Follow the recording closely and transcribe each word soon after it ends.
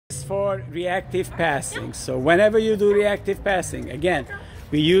for reactive passing. So whenever you do reactive passing, again,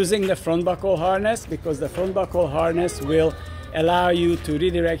 we're using the front buckle harness because the front buckle harness will allow you to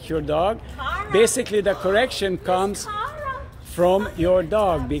redirect your dog. Basically, the correction comes from your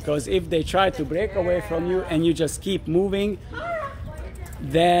dog, because if they try to break away from you and you just keep moving,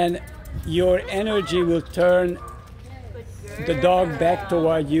 then your energy will turn the dog back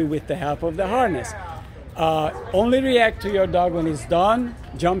toward you with the help of the harness. Only react to your dog when he's done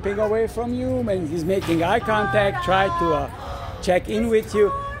jumping away from you, when he's making eye contact, try to check in with you.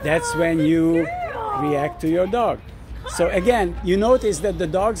 That's when you react to your dog. So again, you notice that the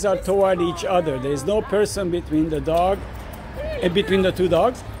dogs are toward each other. There is no person between the dog, between the two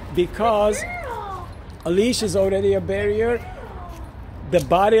dogs, because a leash is already a barrier. The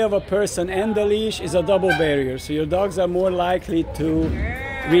body of a person and the leash is a double barrier, so your dogs are more likely to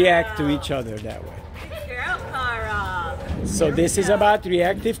react to each other that way. So this is about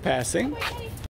reactive passing.